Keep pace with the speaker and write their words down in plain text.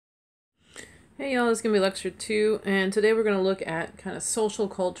Hey y'all, this is going to be lecture 2, and today we're going to look at kind of social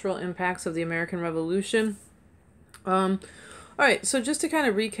cultural impacts of the American Revolution. Alright, so just to kind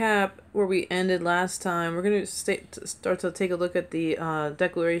of recap where we ended last time, we're going to start to take a look at the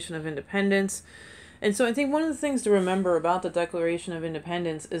Declaration of Independence. And so I think one of the things to remember about the Declaration of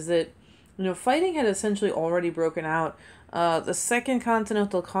Independence is that, fighting had essentially already broken out. The Second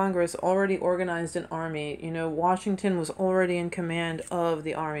Continental Congress already organized an army. Washington was already in command of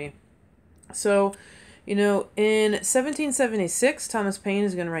the army. So, in 1776, Thomas Paine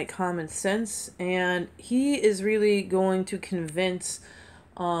is going to write Common Sense, and he is really going to convince,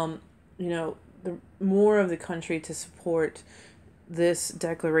 the more of the country to support this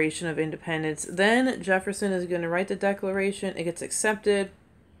Declaration of Independence. Then Jefferson is going to write the Declaration. It gets accepted.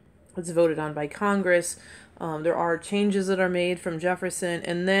 It's voted on by Congress. There are changes that are made from Jefferson,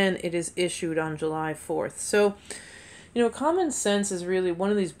 and then it is issued on July 4th. So, Common Sense is really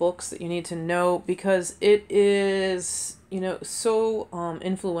one of these books that you need to know because it is, so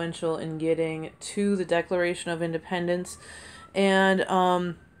influential in getting to the Declaration of Independence. And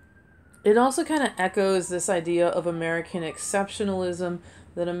it also kind of echoes this idea of American exceptionalism,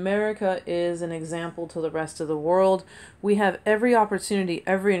 that America is an example to the rest of the world. We have every opportunity,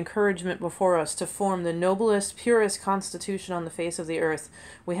 every encouragement before us to form the noblest, purest constitution on the face of the earth.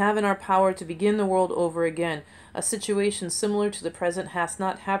 We have in our power to begin the world over again. A situation similar to the present has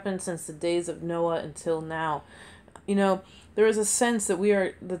not happened since the days of Noah until now. There is a sense that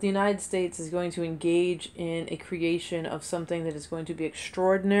the United States is going to engage in a creation of something that is going to be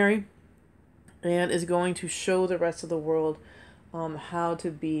extraordinary and is going to show the rest of the world how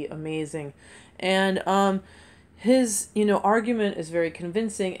to be amazing. And his, argument is very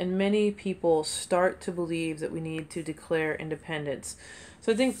convincing, and many people start to believe that we need to declare independence.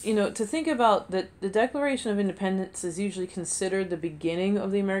 So I think, to think about that, the Declaration of Independence is usually considered the beginning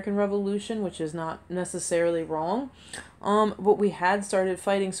of the American Revolution, which is not necessarily wrong. But we had started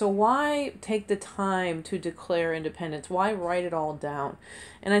fighting. So why take the time to declare independence? Why write it all down?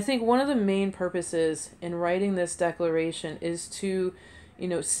 And I think one of the main purposes in writing this declaration is to,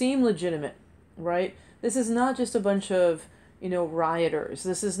 seem legitimate, right? This is not just a bunch of rioters.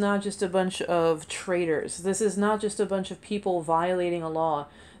 This is not just a bunch of traitors. This is not just a bunch of people violating a law.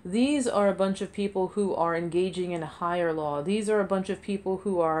 These are a bunch of people who are engaging in a higher law. These are a bunch of people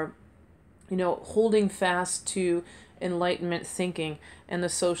who are, holding fast to Enlightenment thinking and the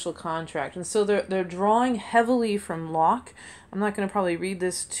social contract. And so they're drawing heavily from Locke. I'm not going to probably read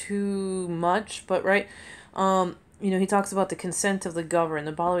this too much, but right, he talks about the consent of the governed,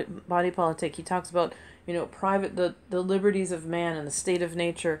 the body politic. He talks about the liberties of man and the state of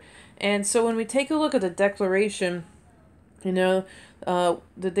nature. And so when we take a look at the Declaration, that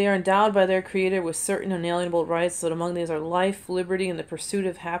they are endowed by their Creator with certain unalienable rights, that among these are life, liberty, and the pursuit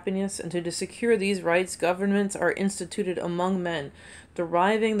of happiness, and to secure these rights, governments are instituted among men,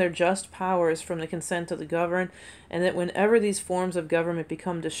 deriving their just powers from the consent of the governed, and that whenever these forms of government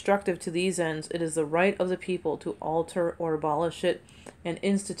become destructive to these ends, it is the right of the people to alter or abolish it and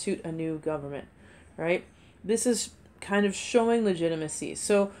institute a new government. Right? This is kind of showing legitimacy.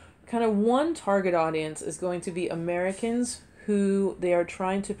 So kind of one target audience is going to be Americans who they are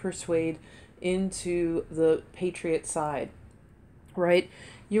trying to persuade into the patriot side, right?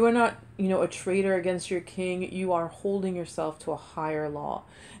 You are not, a traitor against your king. You are holding yourself to a higher law.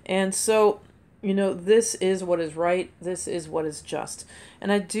 And so, this is what is right. This is what is just.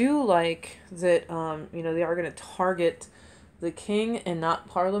 And I do like that, they are going to target the king and not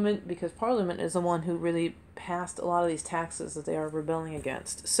Parliament, because Parliament is the one who really passed a lot of these taxes that they are rebelling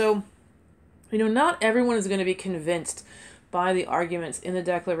against. So, not everyone is going to be convinced by the arguments in the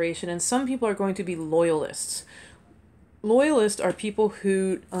Declaration, and some people are going to be loyalists. Loyalists are people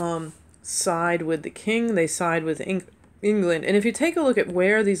who side with the king, they side with England. And if you take a look at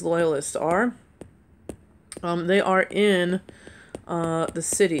where these loyalists are, they are in the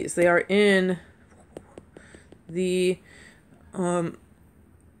cities. They are in the here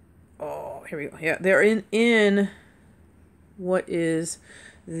we go. Yeah, they're in what is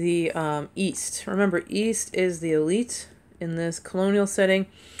the East. Remember, East is the elite in this colonial setting.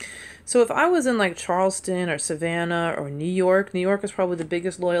 So if I was in like Charleston or Savannah or New York is probably the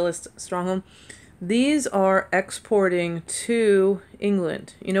biggest loyalist stronghold. These are exporting to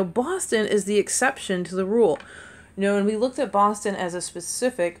England. Boston is the exception to the rule. And we looked at Boston as a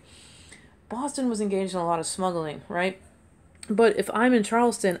specific. Boston was engaged in a lot of smuggling, right? But if I'm in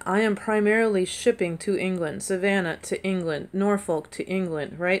Charleston, I am primarily shipping to England, Savannah to England, Norfolk to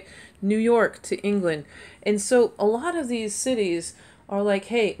England, right? New York to England. And so a lot of these cities are like,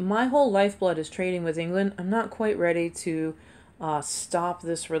 hey, my whole lifeblood is trading with England. I'm not quite ready to stop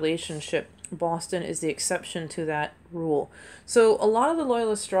this relationship. Boston is the exception to that rule. So a lot of the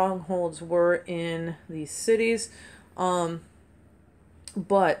Loyalist strongholds were in these cities,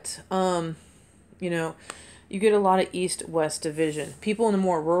 but you know, you get a lot of east-west division. People in the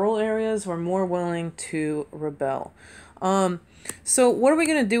more rural areas were more willing to rebel. So what are we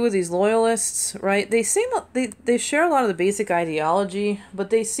going to do with these loyalists, right? They share a lot of the basic ideology,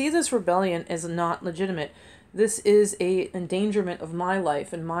 but they see this rebellion as not legitimate. This is a endangerment of my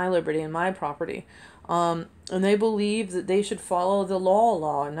life and my liberty and my property. And they believe that they should follow the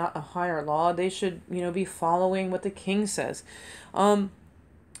law and not a higher law. They should, be following what the king says.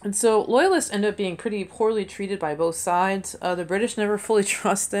 And so loyalists end up being pretty poorly treated by both sides. The British never fully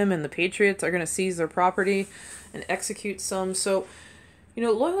trust them, and the Patriots are going to seize their property and execute some. So,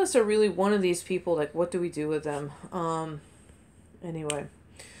 loyalists are really one of these people, like, what do we do with them? Anyway.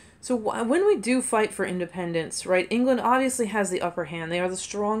 So when we do fight for independence, right, England obviously has the upper hand. They are the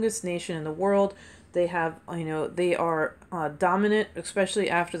strongest nation in the world. They have, they are dominant, especially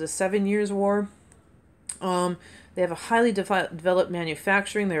after the 7 Years' War. They have a highly developed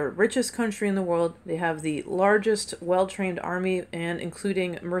manufacturing. They're the richest country in the world. They have the largest well-trained army, and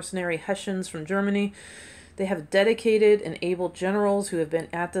including mercenary Hessians from Germany. They have dedicated and able generals who have been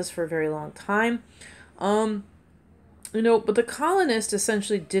at this for a very long time. But the colonists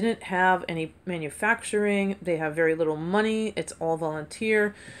essentially didn't have any manufacturing. They have very little money. It's all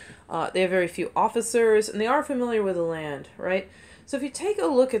volunteer. They have very few officers, and they are familiar with the land, right? So if you take a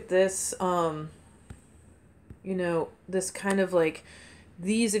look at this, this kind of like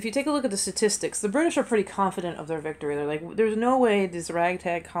these, if you take a look at the statistics, the British are pretty confident of their victory. They're like, there's no way these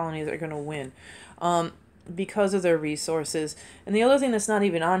ragtag colonies are going to win because of their resources. And the other thing that's not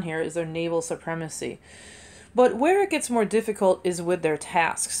even on here is their naval supremacy. But where it gets more difficult is with their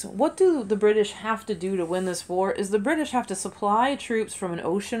tasks. What do the British have to do to win this war is the British have to supply troops from an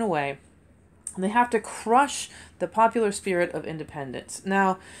ocean away. And they have to crush the popular spirit of independence.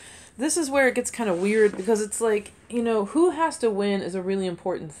 Now, this is where it gets kind of weird because it's like, who has to win is a really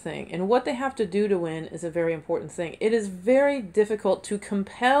important thing. And what they have to do to win is a very important thing. It is very difficult to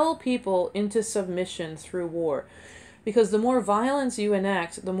compel people into submission through war. Because the more violence you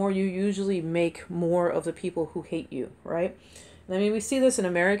enact, the more you usually make more of the people who hate you, right? I mean, we see this in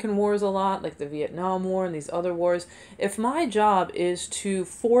American wars a lot, like the Vietnam War and these other wars. If my job is to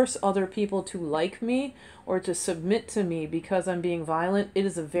force other people to like me or to submit to me because I'm being violent, it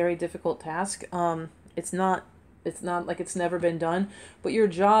is a very difficult task. It's not like it's never been done, but your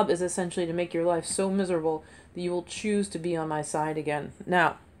job is essentially to make your life so miserable that you will choose to be on my side again.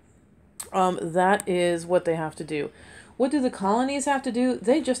 Now, that is what they have to do. What do the colonies have to do?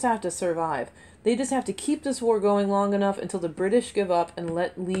 They just have to survive. They just have to keep this war going long enough until the British give up and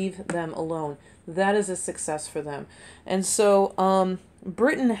leave them alone. That is a success for them. And so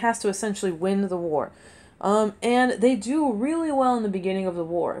Britain has to essentially win the war. And they do really well in the beginning of the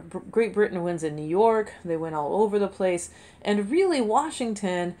war. Great Britain wins in New York. They win all over the place. And really,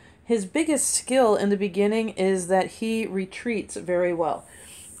 Washington, his biggest skill in the beginning is that he retreats very well.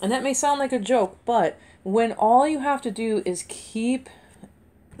 And that may sound like a joke, but when all you have to do is keep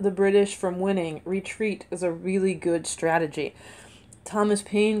the British from winning, retreat is a really good strategy. Thomas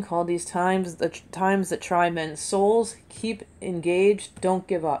Paine called these times the times that try men's souls. Keep engaged, don't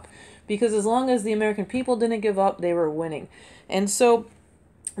give up. Because as long as the American people didn't give up, they were winning. And so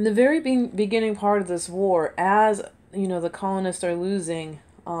in the very beginning part of this war, as the colonists are losing,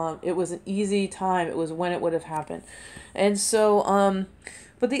 it was an easy time. It was when it would have happened. And so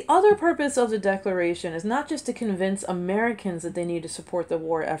but the other purpose of the Declaration is not just to convince Americans that they need to support the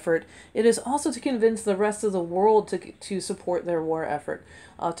war effort. It is also to convince the rest of the world to support their war effort.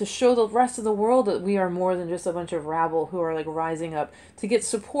 To show the rest of the world that we are more than just a bunch of rabble who are like rising up, to get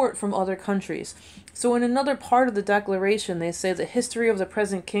support from other countries. So in another part of the Declaration, they say the history of the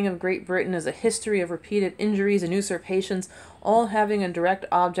present King of Great Britain is a history of repeated injuries and usurpations, all having a direct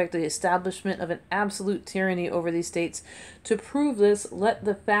object the establishment of an absolute tyranny over these states. To prove this, let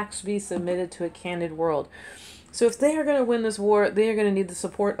the facts be submitted to a candid world. So if they are going to win this war, they are going to need the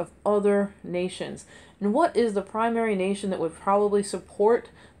support of other nations. And what is the primary nation that would probably support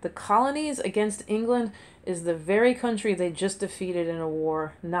the colonies against England is the very country they just defeated in a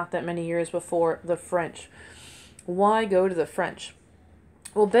war not that many years before, the French. Why go to the French?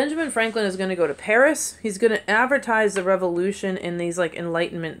 Well, Benjamin Franklin is going to go to Paris. He's going to advertise the revolution in these like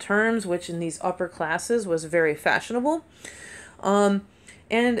Enlightenment terms, which in these upper classes was very fashionable. And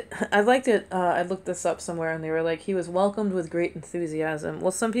I liked it. I looked this up somewhere, and they were like, he was welcomed with great enthusiasm.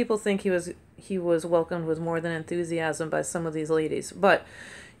 Well, some people think he was welcomed with more than enthusiasm by some of these ladies. But,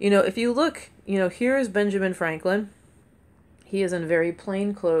 if you look, here is Benjamin Franklin. He is in very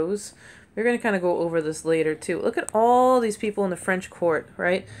plain clothes. We're going to kind of go over this later too. Look at all these people in the French court,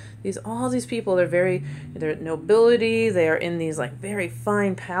 right? All these people, they're nobility, they are in these like very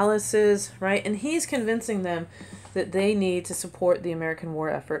fine palaces, right? And he's convincing them that they need to support the American war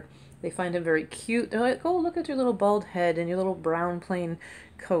effort. They find him very cute. They're like, oh, look at your little bald head and your little brown plain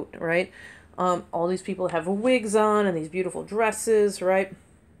coat, right? All these people have wigs on and these beautiful dresses, right?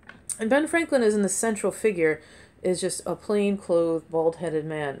 And Ben Franklin is in the central figure, is just a plain clothed, bald-headed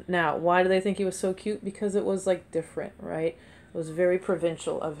man. Now, why do they think he was so cute? Because it was like different, right? It was very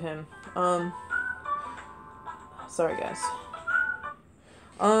provincial of him. Sorry guys.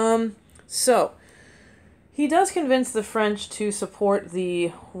 So he does convince the French to support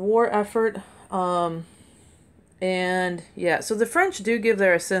the war effort. And yeah, so the French do give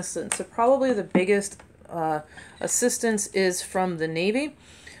their assistance. So probably the biggest assistance is from the Navy.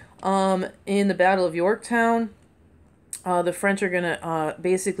 In the Battle of Yorktown, the French are going to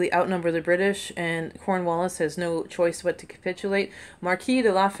basically outnumber the British, and Cornwallis has no choice but to capitulate. Marquis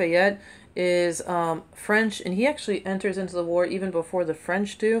de Lafayette is French, and he actually enters into the war even before the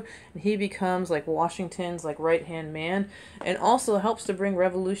French do, and he becomes like Washington's like right-hand man, and also helps to bring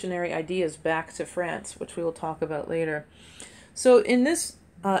revolutionary ideas back to France, which we will talk about later. So in this,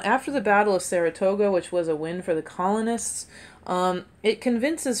 after the Battle of Saratoga, which was a win for the colonists, it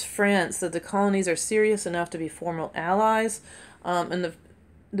convinces France that the colonies are serious enough to be formal allies, and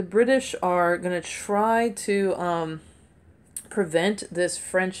the British are going to try to prevent this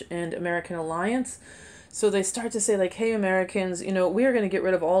French and American alliance. So they start to say like, hey, Americans, we are going to get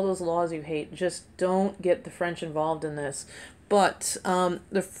rid of all those laws you hate. Just don't get the French involved in this. But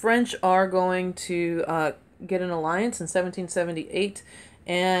the French are going to get an alliance in 1778.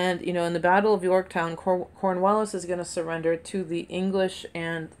 And, in the Battle of Yorktown, Cornwallis is going to surrender to the English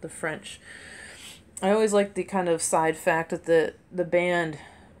and the French. I always like the kind of side fact that the band,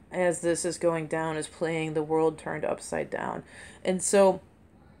 as this is going down, is playing The World Turned Upside Down. And so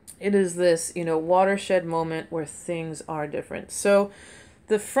it is this, watershed moment where things are different. So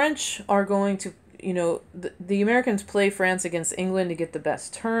the French are going to, the Americans play France against England to get the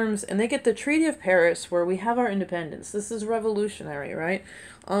best terms, and they get the Treaty of Paris where we have our independence. This is revolutionary, right?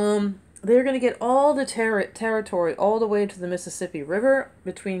 They're going to get all the territory all the way to the Mississippi River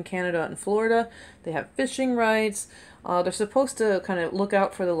between Canada and Florida. They have fishing rights. They're supposed to kind of look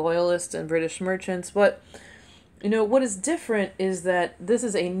out for the loyalists and British merchants, but what is different is that this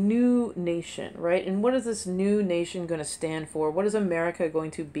is a new nation, right? And what is this new nation going to stand for? What is America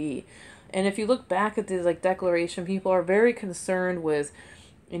going to be? And if you look back at the Declaration, people are very concerned with,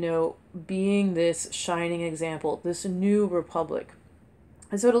 being this shining example, this new republic.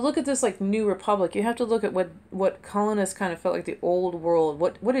 And so to look at this new republic, you have to look at what colonists kind of felt like the old world.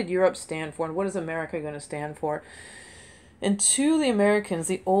 What did Europe stand for, and what is America going to stand for? And to the Americans,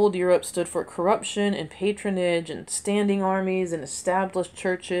 the old Europe stood for corruption and patronage and standing armies and established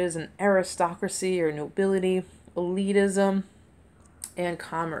churches and aristocracy or nobility, elitism, and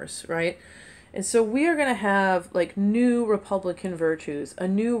commerce, right? And so we are going to have new Republican virtues, a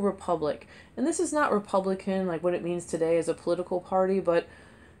new republic. And this is not Republican like what it means today as a political party, but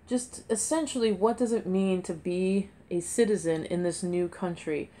just essentially what does it mean to be a citizen in this new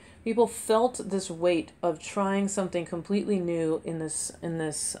country? People felt this weight of trying something completely new in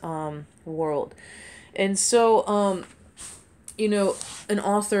this world. And so an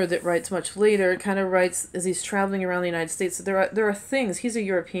author that writes much later kind of writes as he's traveling around the United States that there are things. He's a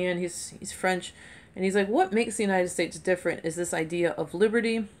European, he's French, and he's like, what makes the United States different is this idea of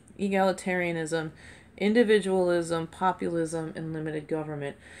liberty, egalitarianism, individualism, populism, and limited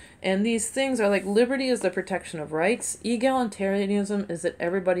government. And these things are liberty is the protection of rights. Egalitarianism is that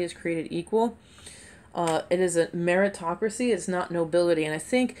everybody is created equal. It is a meritocracy. It's not nobility. And I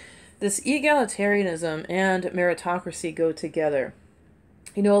think this egalitarianism and meritocracy go together.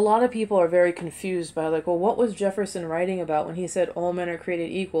 A lot of people are very confused by well, what was Jefferson writing about when he said all men are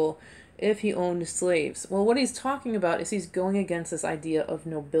created equal if he owned slaves? Well, what he's talking about is he's going against this idea of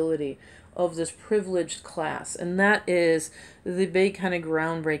nobility, of this privileged class. And that is the big kind of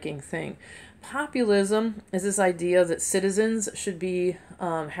groundbreaking thing. Populism is this idea that citizens should be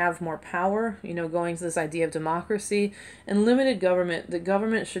have more power, going to this idea of democracy. And limited government, the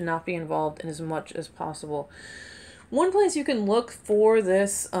government should not be involved in as much as possible. One place you can look for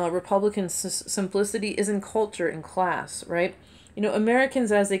this Republican simplicity is in culture and class, right?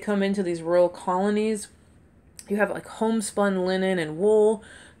 Americans, as they come into these rural colonies, you have homespun linen and wool.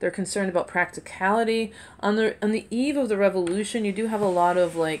 They're concerned about practicality. On the eve of the Revolution, you do have a lot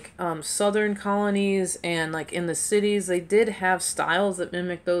of southern colonies, and in the cities, they did have styles that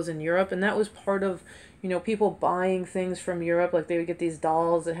mimic those in Europe, and that was part of people buying things from Europe, like they would get these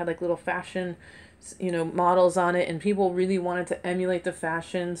dolls that had like little fashion, models on it, and people really wanted to emulate the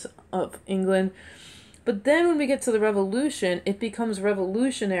fashions of England. But then when we get to the revolution, it becomes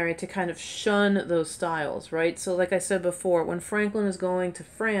revolutionary to kind of shun those styles, right? So like I said before, when Franklin is going to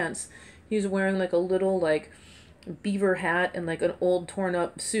France, he's wearing like a little like beaver hat and like an old torn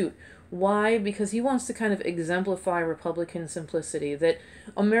up suit. Why? Because he wants to kind of exemplify Republican simplicity, that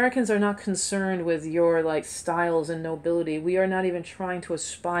Americans are not concerned with your like styles and nobility. We are not even trying to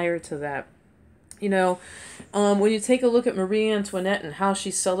aspire to that. When you take a look at Marie Antoinette and how she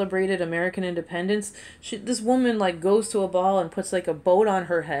celebrated American independence, this woman like goes to a ball and puts like a boat on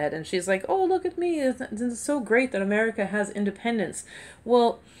her head, and she's like, "Oh, look at me! It's so great that America has independence."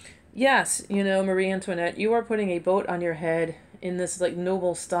 Well, yes, Marie Antoinette, you are putting a boat on your head in this like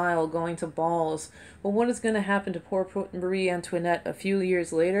noble style, going to balls. But what is going to happen to poor Marie Antoinette a few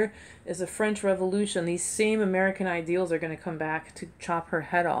years later is the French Revolution. These same American ideals are going to come back to chop her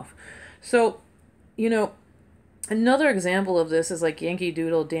head off. So, another example of this is like Yankee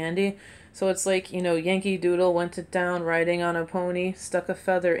Doodle Dandy. So it's like, Yankee Doodle went to town riding on a pony, stuck a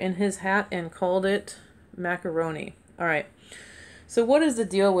feather in his hat, and called it macaroni. All right. So what is the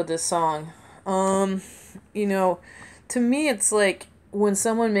deal with this song? To me, it's like when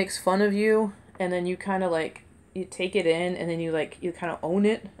someone makes fun of you and then you kind of like, you take it in and then you kind of own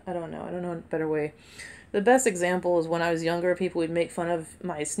it. I don't know a better way. The best example is when I was younger, people would make fun of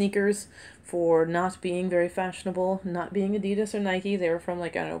my sneakers for not being very fashionable, not being Adidas or Nike. They were from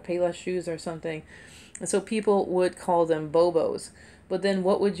like, I don't know, Payless shoes or something. And so people would call them Bobos. But then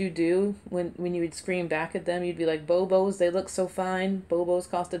what would you do when you would scream back at them? You'd be like, Bobos, they look so fine. Bobos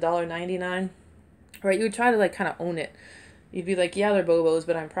cost $1.99. Right? You would try to like kind of own it. You'd be like, yeah, they're Bobos,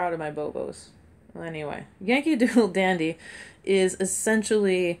 but I'm proud of my Bobos. Well, anyway, Yankee Doodle Dandy is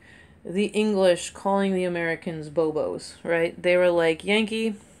essentially the English calling the Americans Bobos, right? They were like,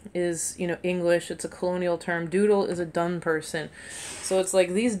 Yankee is, English. It's a colonial term. Doodle is a dumb person. So it's like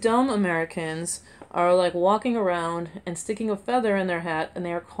these dumb Americans are like walking around and sticking a feather in their hat, and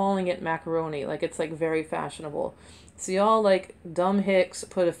they are calling it macaroni. Like it's like very fashionable. So y'all like dumb hicks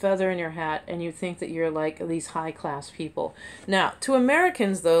put a feather in your hat and you think that you're like these high class people. Now, to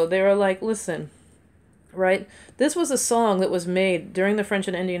Americans though, they were like, listen, right? This was a song that was made during the French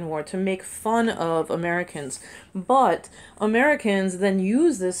and Indian War to make fun of Americans. But Americans then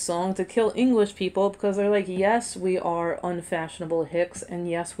use this song to kill English people because they're like, yes, we are unfashionable hicks, and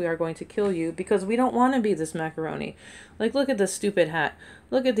yes, we are going to kill you because we don't want to be this macaroni. Like, look at this stupid hat.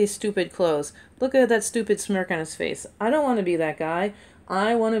 Look at these stupid clothes. Look at that stupid smirk on his face. I don't want to be that guy.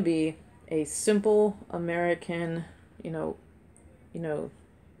 I want to be a simple American,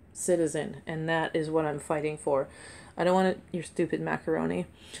 citizen, and that is what I'm fighting for. I don't want your stupid macaroni.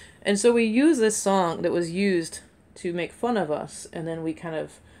 And so we use this song that was used to make fun of us, and then we kind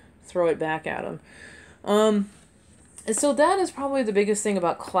of throw it back at them. And so that is probably the biggest thing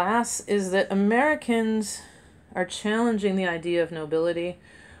about class, is that Americans are challenging the idea of nobility,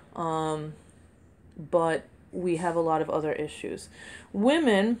 but we have a lot of other issues.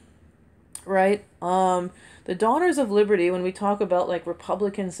 Women, right? The Daughters of Liberty, when we talk about like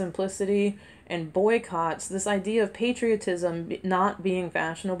Republican simplicity and boycotts, this idea of patriotism not being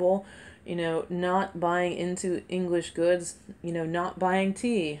fashionable, not buying into English goods, not buying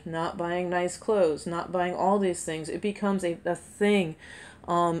tea, not buying nice clothes, not buying all these things, it becomes a thing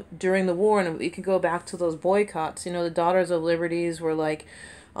during the war. And we could go back to those boycotts. The Daughters of Liberties were like,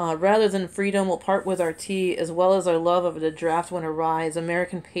 rather than freedom, we'll part with our tea, as well as our love of the draft when it rise.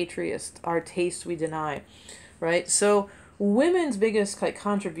 American patriots, our taste we deny. Right? So women's biggest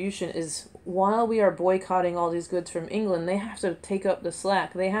contribution is, while we are boycotting all these goods from England, they have to take up the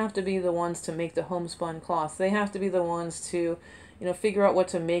slack. They have to be the ones to make the homespun cloth. They have to be the ones to, figure out what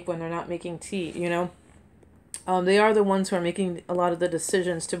to make when they're not making tea, They are the ones who are making a lot of the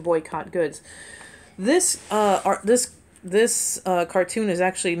decisions to boycott goods. This cartoon is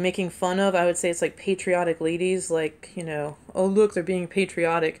actually making fun of, I would say it's like patriotic ladies, like, oh look, they're being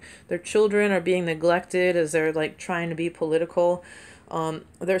patriotic. Their children are being neglected as they're like trying to be political.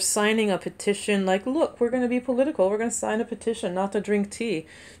 They're signing a petition like, look, we're going to be political. We're going to sign a petition not to drink tea.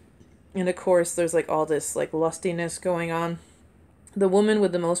 And of course, there's like all this like lustiness going on. The woman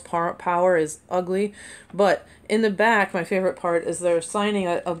with the most power is ugly. But in the back, my favorite part is they're signing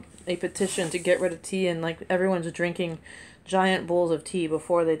a petition to get rid of tea, and like everyone's drinking giant bowls of tea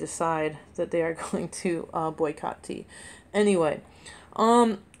before they decide that they are going to boycott tea. Anyway,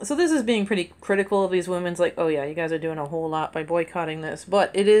 so this is being pretty critical of these women's like, oh yeah, you guys are doing a whole lot by boycotting this.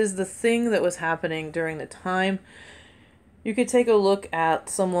 But it is the thing that was happening during the time. You could take a look at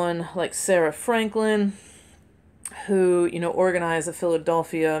someone like Sarah Franklin, who, organized the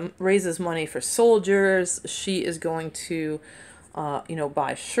Philadelphia, raises money for soldiers. She is going to,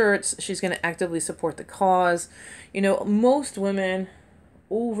 buy shirts. She's going to actively support the cause. Most women,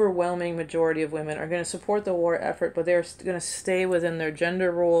 overwhelming majority of women, are going to support the war effort, but they're going to stay within their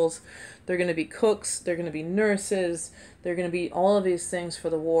gender roles. They're going to be cooks. They're going to be nurses. They're going to be all of these things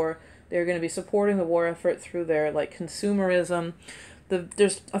for the war. They're going to be supporting the war effort through their consumerism.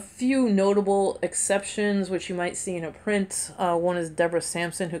 There's a few notable exceptions which you might see in a print. One is Deborah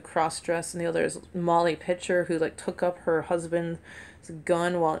Sampson, who cross-dressed, and the other is Molly Pitcher, who took up her husband's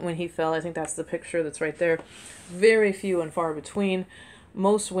gun when he fell. I think that's the picture that's right there. Very few and far between.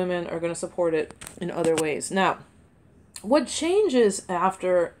 Most women are going to support it in other ways. Now, what changes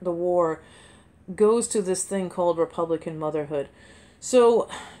after the war goes to this thing called Republican motherhood. So,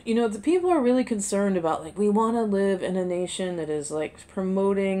 the people are really concerned about, we want to live in a nation that is,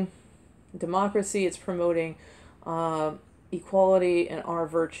 promoting democracy, it's promoting equality and our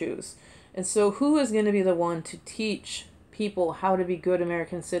virtues. And so who is going to be the one to teach people how to be good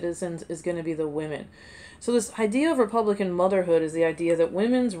American citizens is going to be the women. So this idea of Republican motherhood is the idea that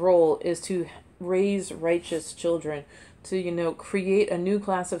women's role is to raise righteous children, to, create a new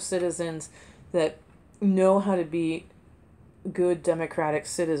class of citizens that know how to be good democratic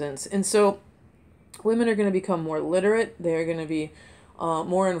citizens. And so women are going to become more literate. They're going to be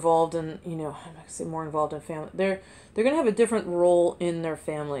more involved in, I'm not going to say more involved in family. They're going to have a different role in their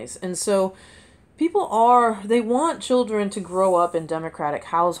families. And so they want children to grow up in democratic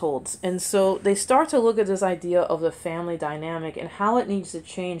households. And so they start to look at this idea of the family dynamic and how it needs to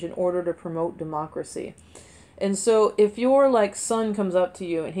change in order to promote democracy. And so if your son comes up to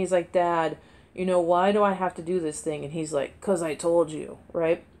you and he's like, Dad, why do I have to do this thing? And he's like, 'cause I told you,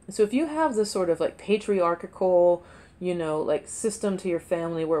 right? So if you have this sort of patriarchal, system to your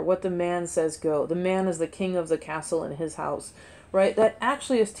family where what the man says go, the man is the king of the castle in his house, right? That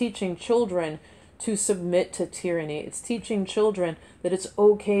actually is teaching children to submit to tyranny. It's teaching children that it's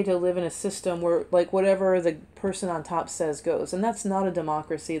okay to live in a system where whatever the person on top says goes. And that's not a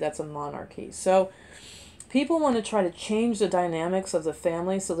democracy, that's a monarchy. So people want to try to change the dynamics of the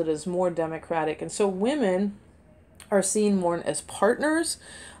family so that it's more democratic. And so women are seen more as partners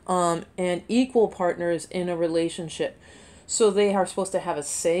and equal partners in a relationship. So they are supposed to have a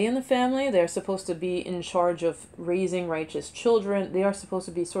say in the family. They're supposed to be in charge of raising righteous children. They are supposed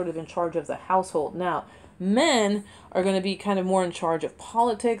to be sort of in charge of the household. Now, men are going to be kind of more in charge of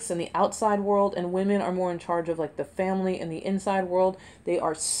politics and the outside world, and women are more in charge of the family and the inside world. They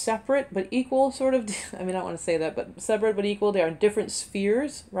are separate but equal, sort of. I mean, I don't want to say that, but separate but equal. They are in different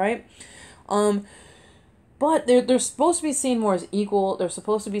spheres, right? But they're supposed to be seen more as equal. They're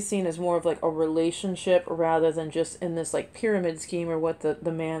supposed to be seen as more of a relationship rather than just in this pyramid scheme or what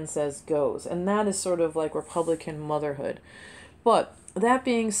the man says goes. And that is sort of Republican motherhood. But that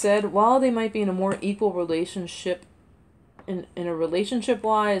being said, while they might be in a more equal relationship in a relationship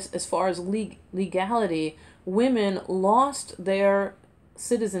wise, as far as legality, women lost their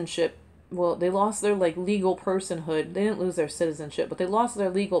citizenship. Well, they lost their legal personhood. They didn't lose their citizenship, but they lost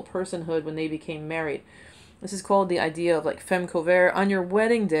their legal personhood when they became married. This is called the idea of femme covert. On your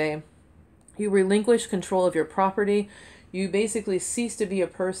wedding day, you relinquish control of your property. You basically cease to be a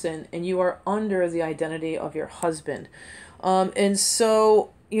person and you are under the identity of your husband. And so,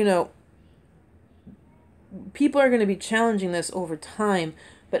 people are going to be challenging this over time.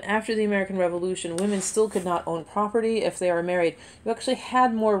 But after the American Revolution, women still could not own property if they are married. You actually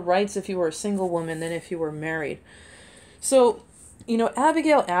had more rights if you were a single woman than if you were married. So,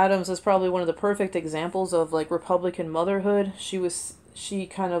 Abigail Adams is probably one of the perfect examples of Republican motherhood. She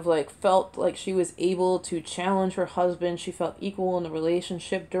kind of felt like she was able to challenge her husband. She felt equal in the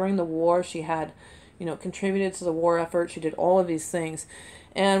relationship. During the war, she had, contributed to the war effort. She did all of these things.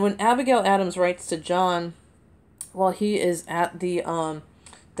 And when Abigail Adams writes to John, while he is at the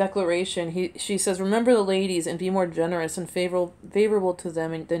Declaration, she says, "Remember the ladies and be more generous and favorable to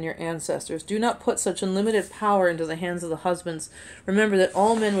them than your ancestors. Do not put such unlimited power into the hands of the husbands. Remember that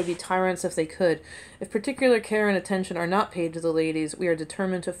all men would be tyrants if they could. If particular care and attention are not paid to the ladies, we are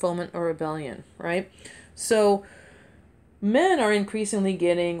determined to foment a rebellion," right? So men are increasingly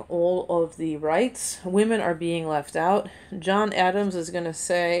getting all of the rights. Women are being left out. John Adams is going to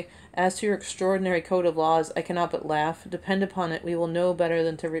say, "As to your extraordinary code of laws, I cannot but laugh. Depend upon it, we will know better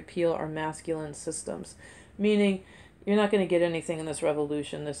than to repeal our masculine systems." Meaning, you're not going to get anything in this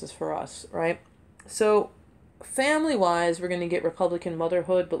revolution. This is for us, right? So, family-wise, we're going to get Republican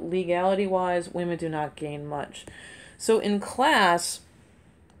motherhood, but legality-wise, women do not gain much. So, in class,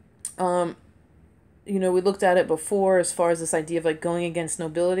 we looked at it before as far as this idea of like going against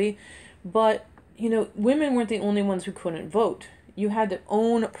nobility, but women weren't the only ones who couldn't vote. You had to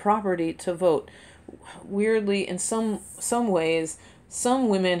own property to vote. Weirdly, in some ways, some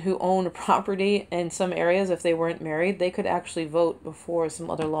women who owned property in some areas, if they weren't married, they could actually vote before some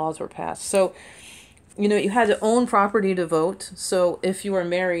other laws were passed. So, you had to own property to vote. So if you were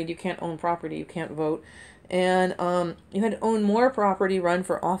married, you can't own property, you can't vote. And you had to own more property, run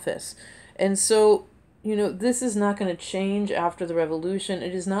for office. And so, this is not going to change after the revolution.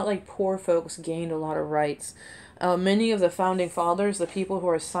 It is not like poor folks gained a lot of rights. Many of the founding fathers, the people who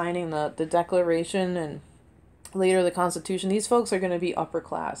are signing the Declaration and later the Constitution, these folks are going to be upper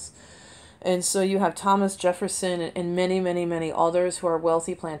class. And so you have Thomas Jefferson and many, many, many others who are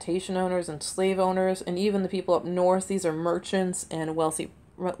wealthy plantation owners and slave owners. And even the people up north, these are merchants and wealthy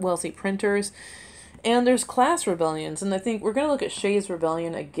printers. And there's class rebellions. And I think we're going to look at Shays'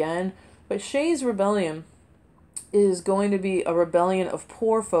 Rebellion again. But Shays' Rebellion is going to be a rebellion of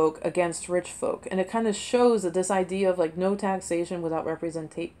poor folk against rich folk. And it kind of shows that this idea of like no taxation without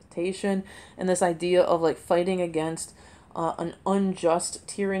representation, and this idea of like fighting against an unjust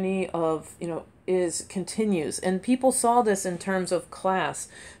tyranny of, continues. And people saw this in terms of class.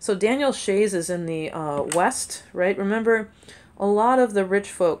 So Daniel Shays is in the West, right? Remember, a lot of the rich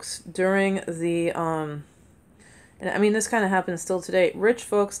folks during the, and I mean, this kind of happens still today. Rich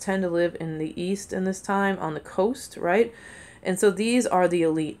folks tend to live in the East in this time, on the coast, right? And so these are the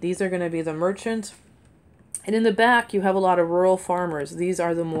elite. These are going to be the merchants. And in the back, you have a lot of rural farmers. These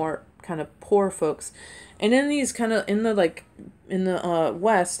are the more kind of poor folks. And in these kind of, in the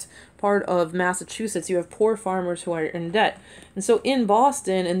west part of Massachusetts, you have poor farmers who are in debt. And so in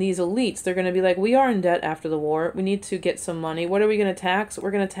Boston, and these elites, they're going to be like, we are in debt after the war. We need to get some money. What are we going to tax?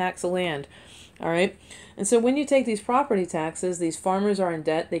 We're going to tax the land. All right. And so when you take these property taxes, these farmers are in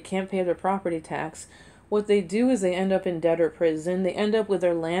debt. They can't pay their property tax. What they do is they end up in debtor prison. They end up with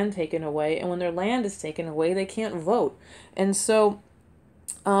their land taken away. And when their land is taken away, they can't vote. And so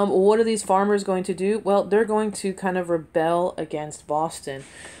what are these farmers going to do? Well, they're going to kind of rebel against Boston.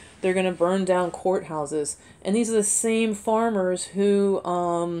 They're going to burn down courthouses. And these are the same farmers who,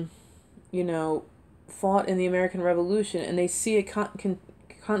 fought in the American Revolution. And they see a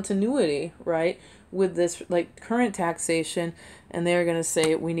continuity, right, with this like current taxation, and they're going to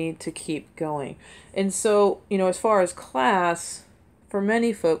say we need to keep going. And so, as far as class, for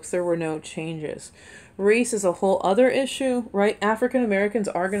many folks, there were no changes. Race is a whole other issue, right? African Americans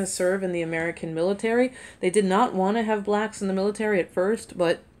are going to serve in the American military. They did not want to have blacks in the military at first,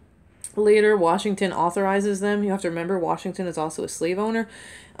 but later Washington authorizes them. You have to remember, Washington is also a slave owner.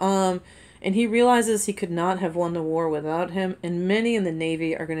 And he realizes he could not have won the war without him. And many in the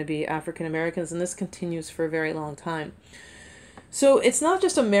Navy are going to be African Americans, and this continues for a very long time. So it's not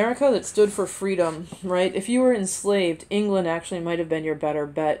just America that stood for freedom, right? If you were enslaved, England actually might have been your better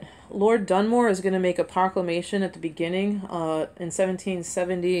bet. Lord Dunmore is going to make a proclamation at the beginning in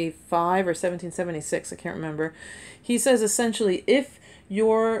 1775 or 1776, I can't remember. He says essentially, if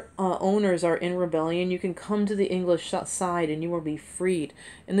your owners are in rebellion, you can come to the English side and you will be freed.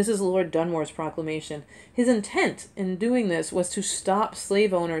 And this is Lord Dunmore's proclamation. His intent in doing this was to stop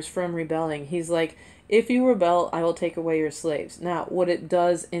slave owners from rebelling. He's like, if you rebel, I will take away your slaves. Now, what it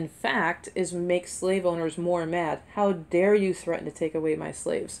does, in fact, is make slave owners more mad. How dare you threaten to take away my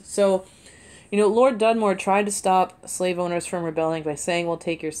slaves? So, Lord Dunmore tried to stop slave owners from rebelling by saying, we'll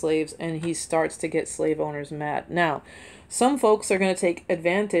take your slaves, and he starts to get slave owners mad. Now, some folks are going to take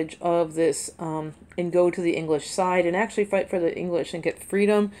advantage of this and go to the English side and actually fight for the English and get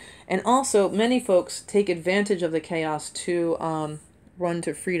freedom. And also, many folks take advantage of the chaos to run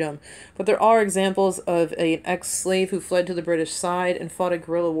to freedom. But there are examples of an ex-slave who fled to the British side and fought a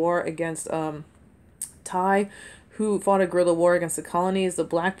guerrilla war against Ty, who fought a guerrilla war against the colonies, the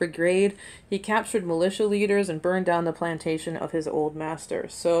Black Brigade. He captured militia leaders and burned down the plantation of his old master.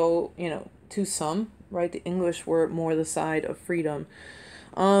 So, to some, right, the English were more the side of freedom.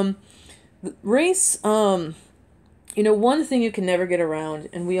 Race, one thing you can never get around,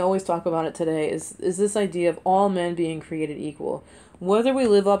 and we always talk about it today, is this idea of all men being created equal. Whether we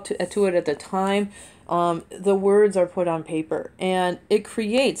live up to it at the time, the words are put on paper, and it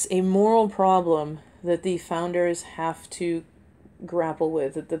creates a moral problem that the founders have to grapple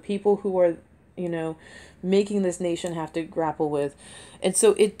with, that the people who are, making this nation have to grapple with. And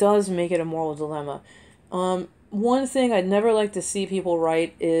so it does make it a moral dilemma. One thing I'd never like to see people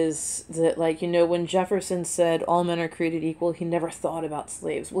write is that, when Jefferson said all men are created equal, he never thought about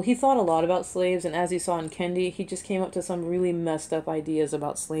slaves. Well, he thought a lot about slaves, and as he saw in Kendi, he just came up to some really messed up ideas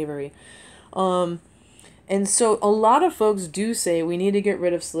about slavery. And so a lot of folks do say we need to get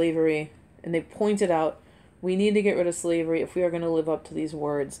rid of slavery and they pointed out we need to get rid of slavery if we are going to live up to these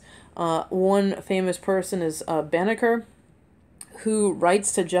words. One famous person is Banneker, who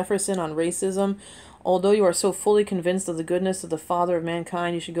writes to Jefferson on racism. Although you are so fully convinced of the goodness of the Father of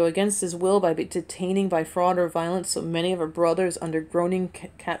mankind, you should go against his will by detaining by fraud or violence so many of our brothers under groaning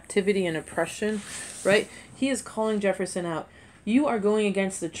captivity and oppression. Right? He is calling Jefferson out. You are going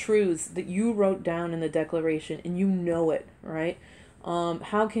against the truths that you wrote down in the Declaration, and you know it, right?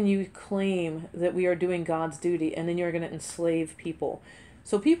 How can you claim that we are doing God's duty and then you're going to enslave people?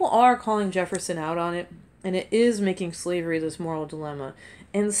 So people are calling Jefferson out on it, and it is making slavery this moral dilemma.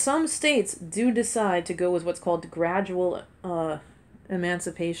 And some states do decide to go with what's called gradual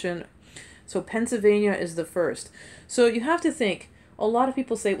emancipation. So Pennsylvania is the first. So you have to think, a lot of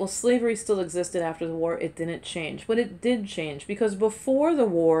people say, well, slavery still existed after the war. It didn't change. But it did change, because before the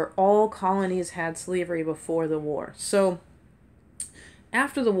war, all colonies had slavery before the war. So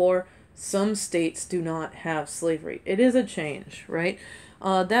after the war, some states do not have slavery. It is a change, right?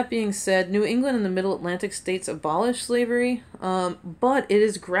 That being said, New England and the Middle Atlantic states abolished slavery, but it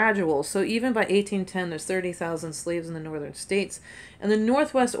is gradual. So even by 1810, there's 30,000 slaves in the northern states. And the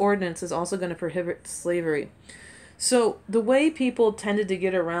Northwest Ordinance is also going to prohibit slavery. So the way people tended to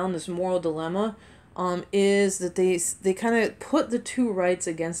get around this moral dilemma is that they kind of put the two rights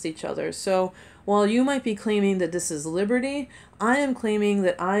against each other. So while you might be claiming that this is liberty, I am claiming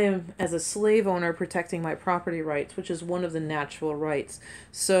that I am, as a slave owner, protecting my property rights, which is one of the natural rights.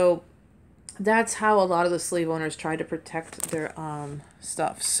 So that's how a lot of the slave owners try to protect their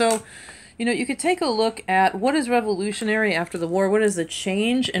stuff. So, you know, you could take a look at what is revolutionary after the war, what is the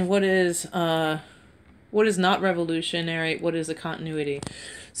change, and what is not revolutionary, what is the continuity.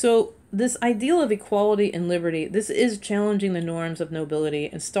 So this ideal of equality and liberty, this is challenging the norms of nobility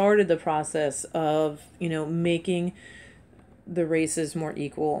and started the process of, you know, making the races more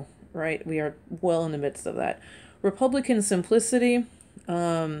equal, right? We are well in the midst of that. Republican simplicity,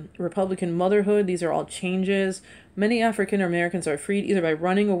 Republican motherhood, these are all changes. Many African Americans are freed either by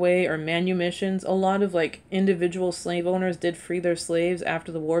running away or manumissions. A lot of like individual slave owners did free their slaves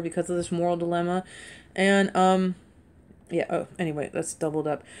after the war because of this moral dilemma. And yeah, oh, anyway, that's doubled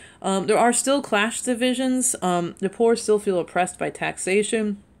up. There are still class divisions. The poor still feel oppressed by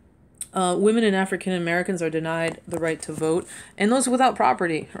taxation. Women and African Americans are denied the right to vote, and those without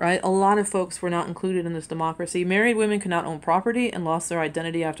property, right? A lot of folks were not included in this democracy. Married women cannot own property and lost their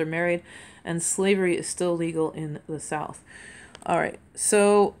identity after married, and slavery is still legal in the South. All right,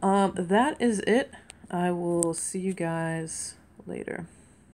 so that is it. I will see you guys later.